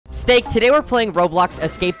Steak, today we're playing Roblox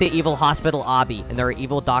Escape the Evil Hospital Obby, and there are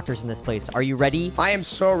evil doctors in this place. Are you ready? I am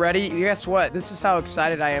so ready. Guess what? This is how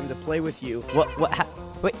excited I am to play with you.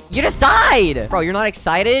 Wait, you just died! Bro, you're not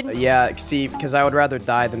excited? Yeah, see, because I would rather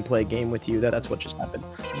die than play a game with you. That's what just happened.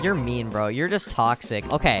 You're mean, bro. You're just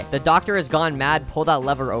toxic. Okay, the doctor has gone mad. Pull that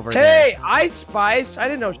lever over there. Hey, Ice Spice! I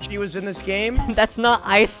didn't know she was in this game. That's not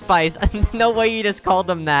Ice Spice. No way you just called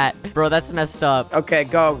them that. Bro, that's messed up. Okay,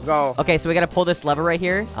 go. Okay, so we gotta pull this lever right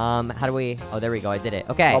here. How do we... Oh, there we go. I did it.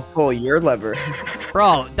 Okay. I'll pull your lever.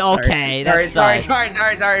 Bro, okay. Sorry, That's sus.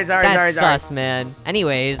 That's sus, man.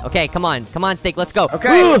 Anyways, okay, come on. Come on, Steak. Let's go.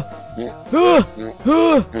 Okay.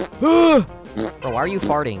 Bro, why are you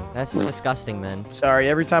farting? That's disgusting, man. Sorry,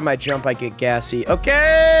 every time I jump, I get gassy.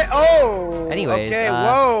 Okay. Oh. Anyways, okay.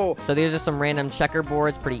 Whoa. So these are some random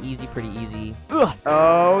checkerboards. Pretty easy. Ugh.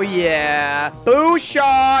 Oh yeah.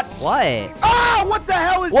 Booshot. What? Oh, what the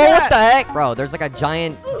hell is Whoa, that? what the heck? Bro, there's like a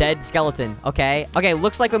giant dead skeleton. Okay,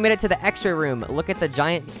 looks like we made it to the x-ray room. Look at the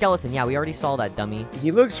giant skeleton. Yeah, we already saw that, dummy.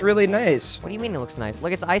 He looks really nice. What do you mean it looks nice?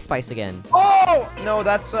 Look, it's Ice Spice again. Oh! No,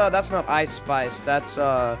 that's not Ice Spice. That's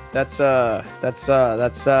frozen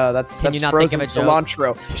think of a joke?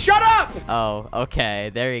 cilantro. Shut up! Oh,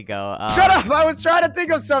 okay. There you go. Shut up! I was trying to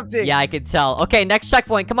think of something. Yeah, I could tell. Okay, next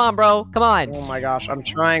checkpoint. Come on, bro. Come on. Oh my gosh, I'm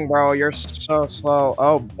trying, bro. You're so slow.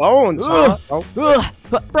 Oh, bones, huh? Oh.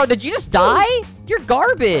 Bro, did you just die? You're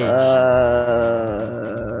garbage.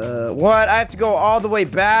 What? I have to go all the way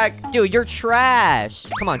back? Dude, you're trash.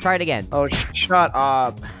 Come on, try it again. Oh, shut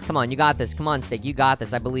up. Come on, you got this. Come on, Steak. You got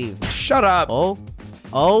this, I believe. Shut up. Oh.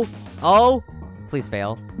 Please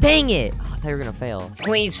fail. Dang it. Oh, I thought you were gonna fail.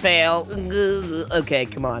 Please fail. Okay,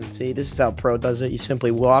 come on. See, this is how pro does it. You simply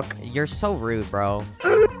walk. You're so rude, bro.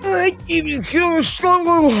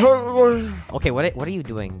 Okay, what are you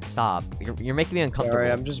doing? Stop. You're making me uncomfortable.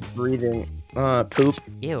 Sorry, I'm just breathing. Poop.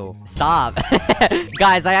 Ew. Stop.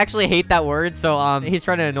 Guys, I actually hate that word, so he's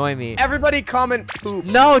trying to annoy me. Everybody comment poop.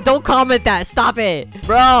 No, don't comment that. Stop it.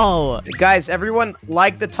 Bro. Guys, everyone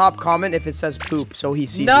like the top comment if it says poop, so he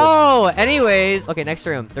sees No. Anyways. Okay, next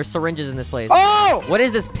room. There's syringes in this place. Oh! What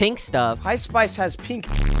is this pink stuff? Ice Spice has pink.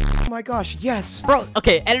 Oh my gosh, yes. Bro,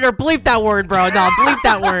 okay, editor, bleep that word, bro. No, bleep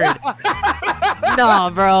that word. No,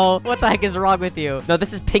 bro. What the heck is wrong with you? No,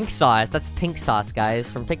 this is pink sauce. That's pink sauce,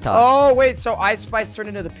 guys, from TikTok. Oh, wait, so Ice Spice turned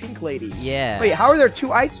into the pink lady. Yeah. Wait, how are there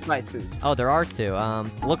two Ice Spices? Oh, there are two.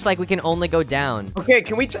 Looks like we can only go down. Okay,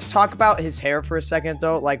 can we just talk about his hair for a second,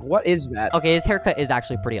 though? Like, what is that? Okay, his haircut is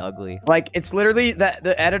actually pretty ugly. Like, it's literally that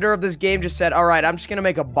the editor of this game just said, all right, I'm just gonna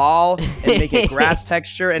make a ball and make it grass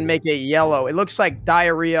texture and make it yellow. It looks like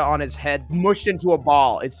diarrhea on his head mushed into a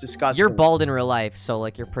ball. It's disgusting. You're bald in real life, so,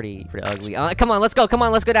 like, you're pretty ugly. Come on, let's go. Come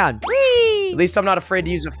on, let's go down. Whee! At least I'm not afraid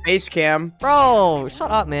to use a face cam. Bro,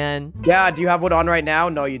 shut up, man. Yeah, do you have one on right now?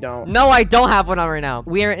 No, you don't. No, I don't have one on right now.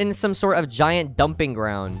 We are in some sort of giant dumping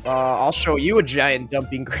ground. I'll show you a giant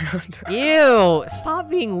dumping ground. Ew, stop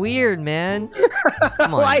being weird, man.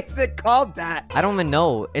 Come on. Why is it called that? I don't even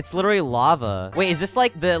know. It's literally lava. Wait, is this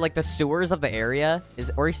like the sewers of the area?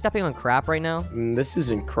 Are you stepping on crap right now? This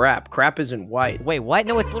isn't crap. Crap isn't white. Wait, what?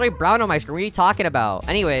 No, it's literally brown on my screen. What are you talking about?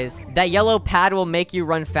 Anyways, that yellow pad will make you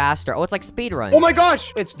run faster. Oh, it's like speed run. Oh my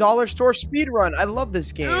gosh, it's dollar store speed run. I love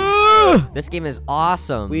this game. This game is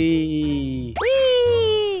awesome. Wee.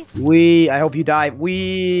 Wee. I hope you die.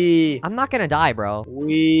 Wee. I'm not gonna die, bro.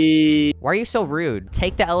 Wee. Why are you so rude?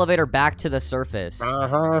 Take the elevator back to the surface.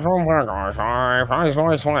 Okay,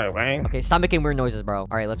 stop making weird noises, bro. All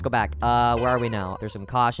right, let's go back. Where are we now? There's some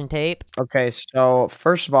caution tape. Okay, so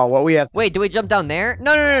first of all, what we have... Wait, do we jump down there?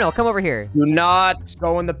 No. Come over here. Do not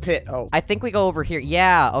go in the pit. Oh. I think we go over here.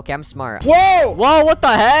 Yeah, okay, I'm smart. Whoa! Whoa, what the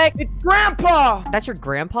heck? It's Grandpa! That's your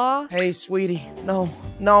grandpa? Hey, sweetie. No.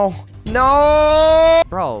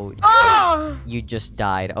 Bro, Ah! you just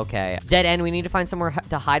died. Okay. Dead end. We need to find somewhere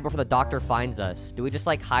to hide before the doctor finds us. Do we just,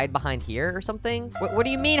 like, hide behind here or something? What do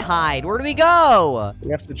you mean hide? Where do we go?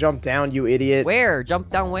 We have to jump down, you idiot. Where? Jump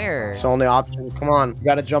down where? It's the only option. Come on. You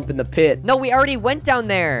gotta jump in the pit. No, we already went down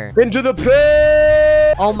there. Into the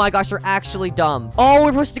pit! Oh my gosh, you're actually dumb. Oh,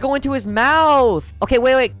 we're supposed to go into his mouth. Okay,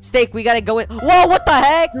 wait. Steak, we gotta go in. Whoa, what the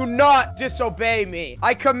heck? Do not disobey me.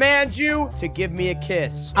 I command you to give me a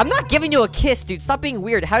kiss. I'm not giving you a kiss, dude. Stop being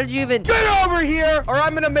weird. How did you even... Get over here, or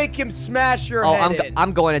I'm gonna make him smash your head in.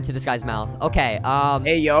 I'm going into this guy's mouth. Okay,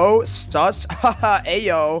 Ayo, sus.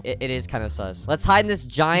 Ayo. It is kind of sus. Let's hide in this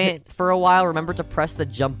giant for a while. Remember to press the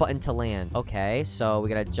jump button to land. Okay, so we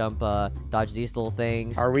gotta jump, dodge these little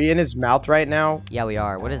things. Are we in his mouth right now? Yeah, we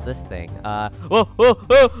are. What is this thing? Ah!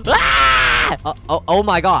 Oh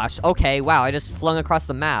my gosh. Okay, wow, I just flung across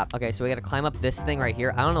the map. Okay, so we gotta climb up this thing right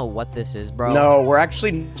here. I don't know what this is, bro. No, we're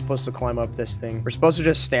actually not supposed to climb up this thing. We're supposed to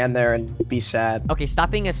just stand there and be sad. Okay,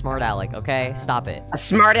 stop being a smart aleck, okay? Stop it. A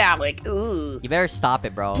smart aleck. Ooh. You better stop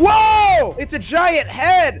it, bro. Whoa! It's a giant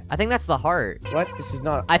head! I think that's the heart. What? This is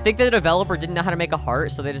not... I think the developer didn't know how to make a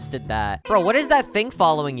heart, so they just did that. Bro, what is that thing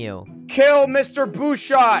following you? Kill Mr.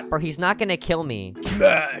 Booshot! Bro, he's not gonna kill me.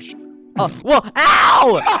 Smash! Oh, whoa,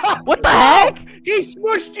 ow! What the heck? He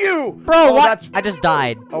smushed you! Bro, Oh, what? that's- I just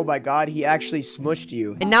died. Oh my god, he actually smushed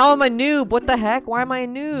you. And now I'm a noob. What the heck? Why am I a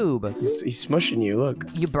noob? He's smushing you, look.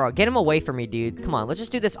 You, bro, get him away from me, dude. Come on, let's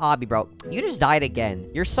just do this obby, bro. You just died again.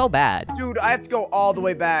 You're so bad. Dude, I have to go all the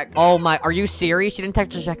way back. Oh my, are you serious? You didn't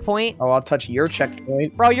touch the checkpoint? Oh, I'll touch your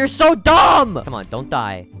checkpoint. Bro, you're so dumb! Come on, don't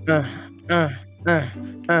die.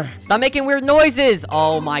 Stop making weird noises!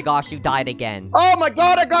 Oh my gosh, you died again. Oh my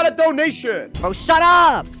god, I got a donation! Bro, shut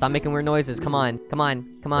up! Stop making weird noises. Come on, come on,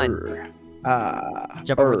 come on.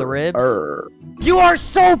 Jump over the ribs. You are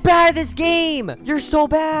so bad at this game! You're so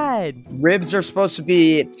bad! Ribs are supposed to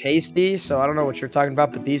be tasty, so I don't know what you're talking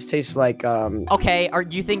about, but these taste like, Okay,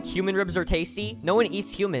 you think human ribs are tasty? No one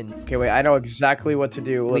eats humans. Okay, wait, I know exactly what to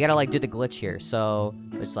do. We Look, gotta, like, do the glitch here. So,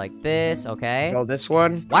 it's like this, okay? go this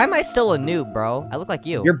one. Why am I still a noob, bro? I look like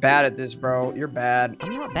you. You're bad at this, bro. You're bad.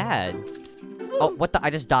 I'm not bad. Oh, what the? I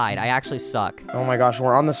just died. I actually suck. Oh my gosh,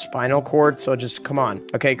 we're on the spinal cord, so just come on.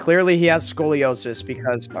 Okay, clearly he has scoliosis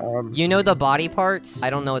because, You know the body parts? I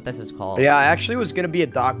don't know what this is called. yeah, I actually was gonna be a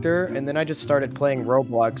doctor, and then I just started playing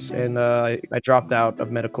Roblox, and I dropped out of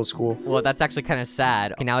medical school. Well, that's actually kind of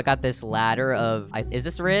sad. Okay, now I got this ladder of... is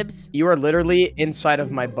this ribs? You are literally inside of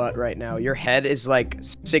my butt right now. Your head is like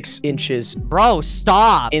 6 inches Bro,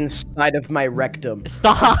 stop! inside of my rectum.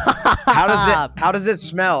 Stop! How does it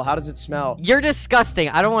smell? How does it smell? You're disgusting.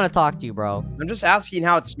 I don't want to talk to you, bro. I'm just asking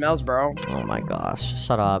how it smells, bro. Oh my gosh.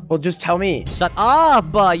 Shut up. Well, just tell me. Shut up,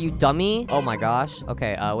 you dummy. Oh my gosh.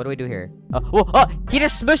 Okay, what do we do here? Whoa, he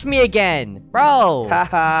just smushed me again. Bro.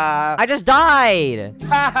 Haha. I just died.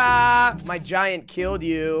 Haha. My giant killed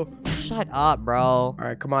you. Shut up, bro. All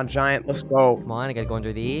right, come on, giant. Let's go. Come on, I gotta go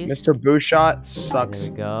under these. Mr. Booshot There sucks.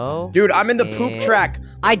 we go. Dude, I'm in the poop And- track.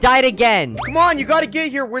 I died again. Come on, you gotta get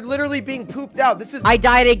here. We're literally being pooped out. This is... I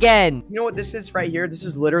died again. You know what this is right here? This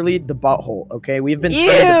is literally the butthole, okay? We've been...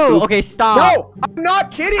 Ew. Okay, stop. No, I'm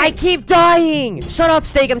not kidding. I keep dying. Shut up,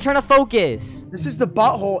 Steak. I'm trying to focus. This is the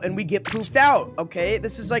butthole, and we get pooped out, okay?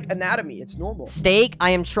 This is like anatomy. It's normal. Steak,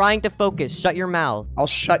 I am trying to focus. Shut your mouth. I'll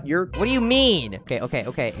shut your... What do you mean?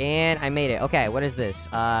 Okay. And I made it. Okay, what is this?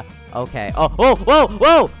 Okay. Oh,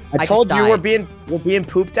 whoa. I just told you we're died. being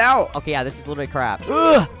pooped out. Okay, yeah, this is literally crap.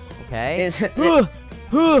 Ugh. Okay.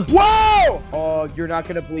 Whoa! Oh, you're not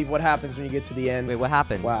gonna believe what happens when you get to the end. Wait, what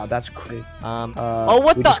happens? Wow, that's crazy. Oh,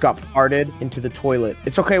 what we the? just got farted into the toilet.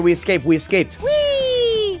 It's okay, we escaped.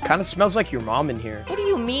 Whee! Kind of smells like your mom in here. What do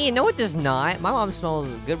you mean? No, it does not. My mom smells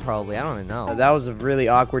good, probably. I don't even know. That was a really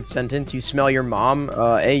awkward sentence. You smell your mom?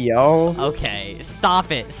 Hey, yo. Okay, stop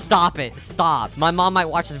it. Stop. My mom might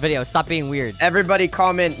watch this video. Stop being weird. Everybody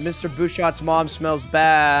comment, Mr. Booshot's mom smells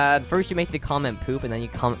bad. First, you make the comment poop, and then you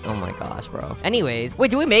comment. Oh my gosh, bro. Anyways, wait,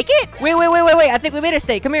 do we make it? Wait. I think we made a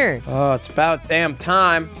Steak. Come here. Oh, it's about damn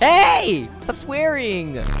time. Hey! Stop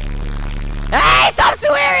swearing. Hey, stop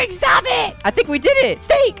swearing! Stop it! I think we did it.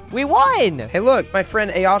 Steak, we won. Hey, look, my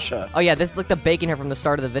friend Ayasha. Oh yeah, this is like the bacon here from the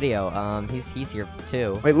start of the video. He's here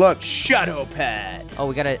too. Wait, look, shadow pad. Oh,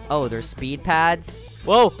 we gotta. Oh, there's speed pads.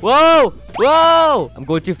 Whoa! I'm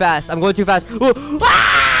going too fast. Whoa.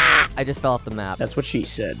 Ah! I just fell off the map. That's what she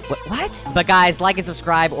said. What? But guys, like and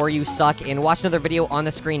subscribe or you suck, and watch another video on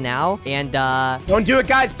the screen now. And Don't do it,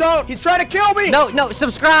 guys. Don't. He's trying to kill me. no,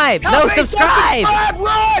 subscribe. Help No, me, subscribe.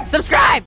 Run. Subscribe.